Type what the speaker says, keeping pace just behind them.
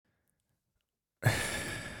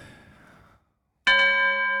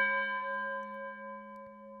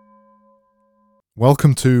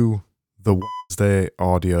Welcome to the Wednesday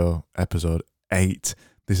audio episode 8.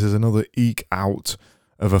 This is another eke out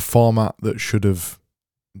of a format that should have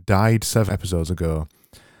died 7 episodes ago.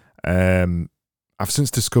 I've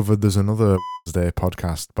since discovered there's another Wednesday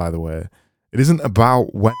podcast, by the way. It isn't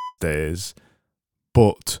about Wednesdays,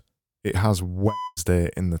 but it has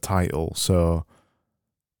Wednesday in the title. So,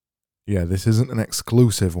 yeah, this isn't an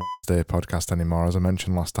exclusive Wednesday podcast anymore. As I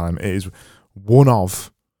mentioned last time, it is one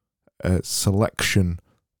of a selection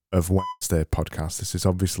of Wednesday podcasts. This is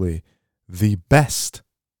obviously the best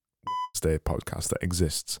Wednesday podcast that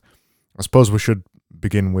exists. I suppose we should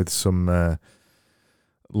begin with some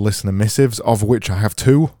listener missives, of which I have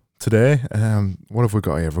 2 today. What have we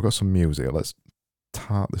got here? We've got some music. Let's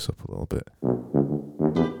tart this up a little bit.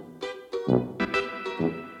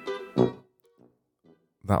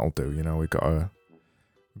 That'll do. You know, we've got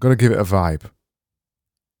to give it a vibe.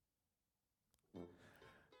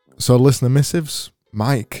 So, listener missives.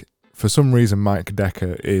 Mike, for some reason, Mike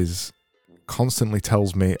Decker constantly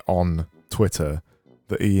tells me on Twitter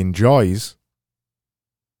that he enjoys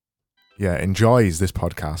this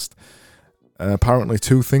podcast. Apparently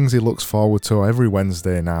 2 things he looks forward to every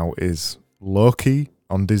Wednesday now is Loki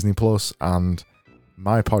on Disney Plus and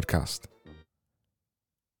my podcast.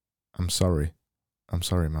 I'm sorry,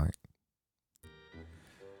 Mike.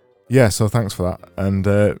 Yeah, so thanks for that.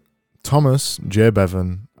 And Thomas J.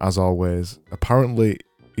 Bevan, as always, apparently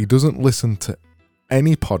he doesn't listen to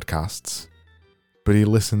any podcasts, but he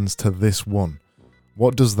listens to this one.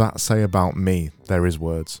 What does that say about me? They're his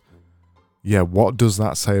words. Yeah, what does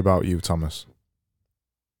that say about you, Thomas?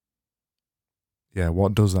 Yeah,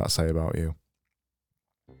 what does that say about you?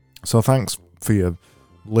 So thanks for your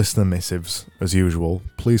listener missives, as usual.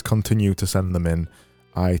 Please continue to send them in.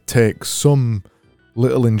 I take some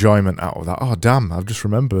little enjoyment out of that. Oh, damn, I've just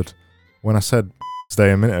remembered. When I said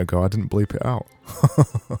Wednesday a minute ago, I didn't bleep it out.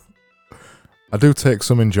 I do take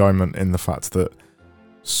some enjoyment in the fact that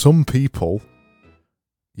some people,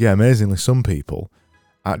 amazingly some people,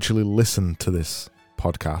 actually listen to this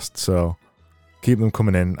podcast. So keep them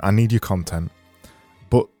coming in. I need your content.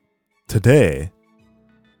 But today,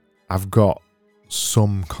 I've got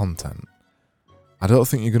some content. I don't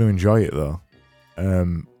think you're going to enjoy it, though.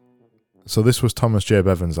 So this was Thomas J.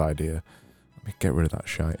 Bevan's idea. Let me get rid of that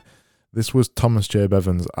shite. This was Thomas J.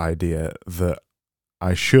 Bevan's idea that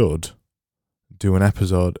I should do an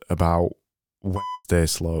episode about Wednesday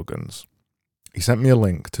slogans. He sent me a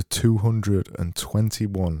link to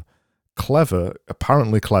 221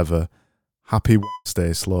 apparently clever, Happy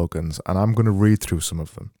Wednesday slogans, and I'm going to read through some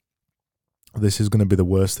of them. This is going to be the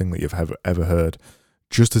worst thing that you've ever heard,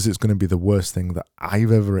 just as it's going to be the worst thing that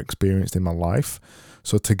I've ever experienced in my life.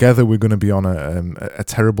 So together we're going to be on a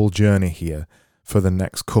terrible journey here for the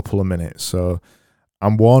next couple of minutes. So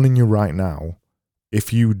I'm warning you right now,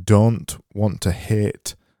 if you don't want to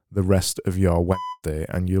hate the rest of your Wednesday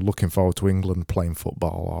and you're looking forward to England playing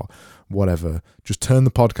football or whatever, just turn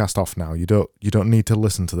the podcast off now. You don't need to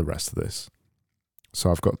listen to the rest of this. So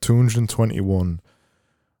I've got 221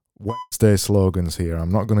 Wednesday slogans here.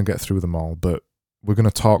 I'm not going to get through them all, but we're going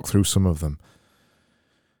to talk through some of them.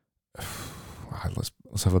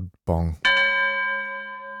 Let's have a bong.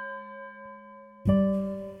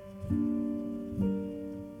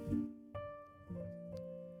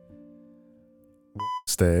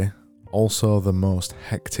 Wednesday, also the most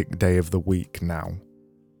hectic day of the week now.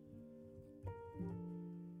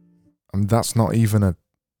 And that's not even a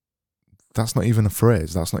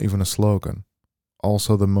phrase, that's not even a slogan.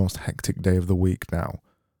 Also the most hectic day of the week now.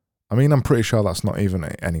 I mean, I'm pretty sure that's not even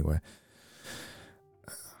it anyway.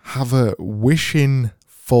 Have a wishing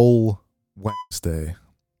full Wednesday.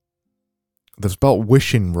 They've spelled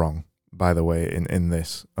wishing wrong, by the way, in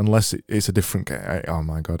this. Unless it's a different... Oh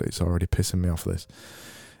my God, it's already pissing me off, this.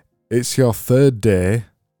 It's your 3rd day.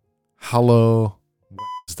 Hello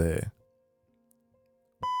Wednesday.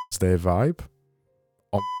 Wednesday vibe.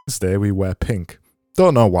 On Wednesday, we wear pink.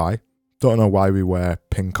 Don't know why. Don't know why we wear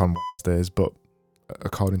pink on Wednesdays, but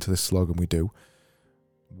according to this slogan, we do.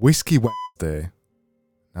 Whiskey Wednesday.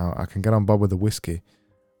 Now, I can get on board with the whiskey.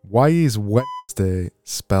 Why is Wednesday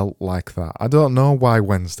spelt like that? I don't know why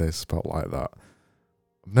Wednesday is spelt like that.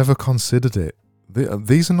 I've never considered it.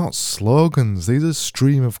 These are not slogans. These are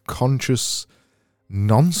stream of conscious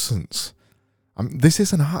nonsense. This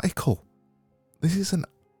is an article. This is an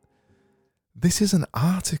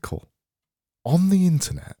article on the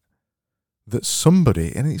internet that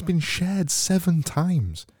somebody, and it's been shared 7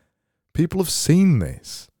 times. People have seen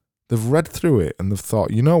this. They've read through it and they've thought,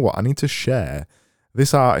 you know what, I need to share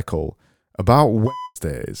this article about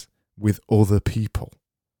Wednesdays with other people.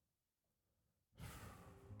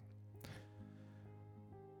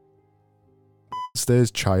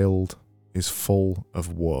 Wednesday's child is full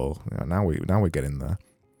of woe. Now we're getting there.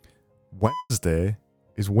 Wednesday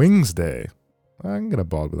is Wings Day. I'm getting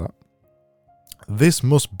bored with that. This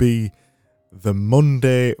must be the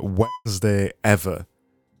Monday Wednesday ever.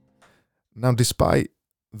 Now, despite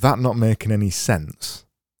that not making any sense,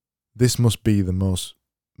 this must be the most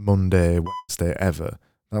Monday Wednesday ever.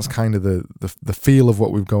 That's kind of the feel of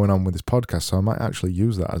what we've going on with this podcast. So I might actually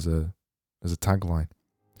use that as a tagline.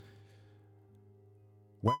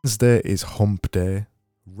 Wednesday is hump day.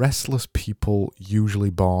 Restless people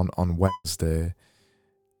usually born on Wednesday.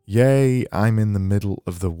 Yay, I'm in the middle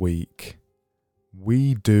of the week.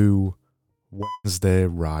 We do Wednesday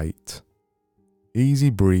right.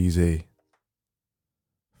 Easy breezy.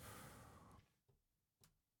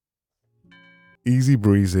 Easy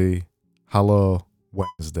breezy. Hello,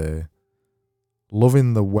 Wednesday.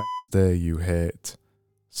 Loving the Wednesday you hate.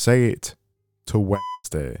 Say it to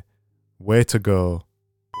Wednesday. Way to go,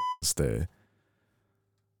 Wednesday.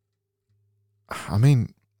 I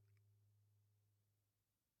mean,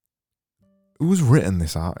 who's written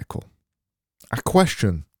this article? I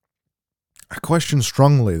question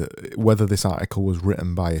strongly that whether this article was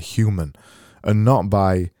written by a human and not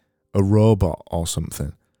by a robot or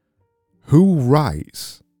something. Who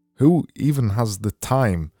writes? Who even has the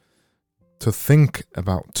time to think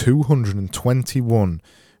about 221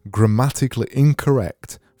 grammatically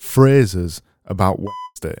incorrect phrases about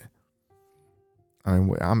Wednesday? I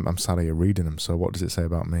mean, I'm sad you're reading them, so what does it say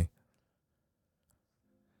about me?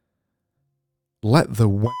 Let the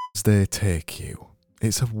Wednesday take you.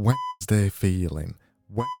 It's a Wednesday feeling.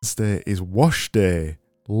 Wednesday is wash day.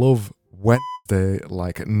 Love Wednesday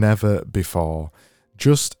like never before.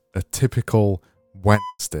 Just a typical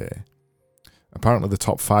Wednesday. Apparently the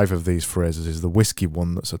top 5 of these phrases is the whiskey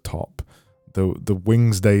one that's a top. The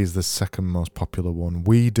Wings Day is the second most popular one.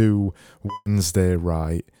 We do Wednesday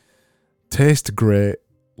right. Taste great,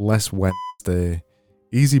 less Wednesday.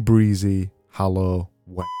 Easy breezy, hello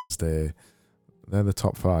Wednesday. They're the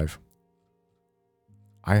top 5.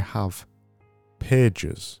 I have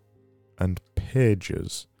pages and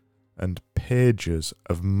pages and pages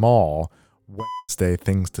of more Wednesday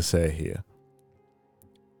things to say here.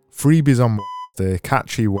 Freebies on Wednesday,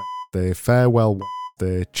 catchy Wednesday, farewell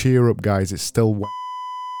Wednesday, cheer up guys, it's still Wednesday.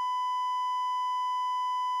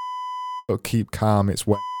 But keep calm, it's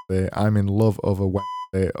Wednesday. I'm in love over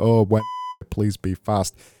Wednesday. Oh, Wednesday, please be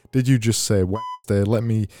fast. Did you just say Wednesday? Let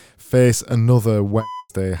me face another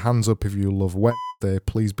Wednesday. Hands up if you love Wednesday.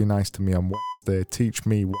 Please be nice to me on Wednesday. Teach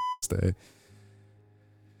me Wednesday.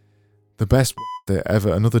 The best Wednesday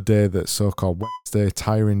ever. Another day that's so-called Wednesday.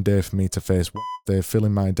 Tiring day for me to face Wednesday.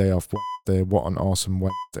 Filling my day off Wednesday. What an awesome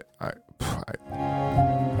Wednesday.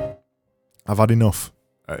 I've had enough.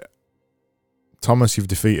 Thomas, you've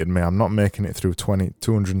defeated me. I'm not making it through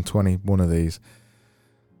 221 of these.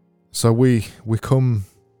 So we come...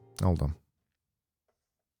 Hold on.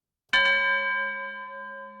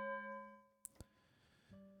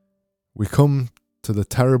 We come to the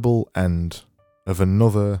terrible end of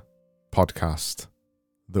another podcast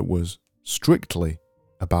that was strictly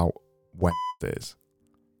about Wednesdays.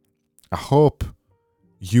 I hope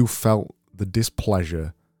you felt the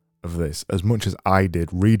displeasure of this as much as I did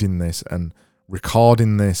reading this and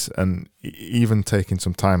recording this and even taking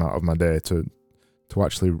some time out of my day to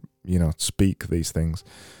actually, speak these things.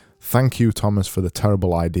 Thank you, Thomas, for the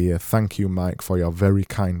terrible idea. Thank you, Mike, for your very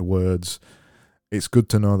kind words. It's good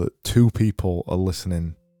to know that 2 people are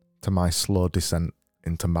listening to my slow descent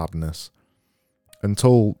into madness.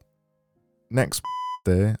 Until next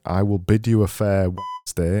Wednesday, I will bid you a fair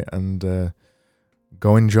Wednesday and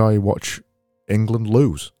go watch England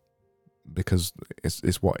lose. Because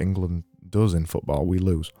it's what England does in football. We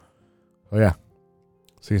lose. So yeah,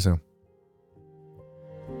 see you soon.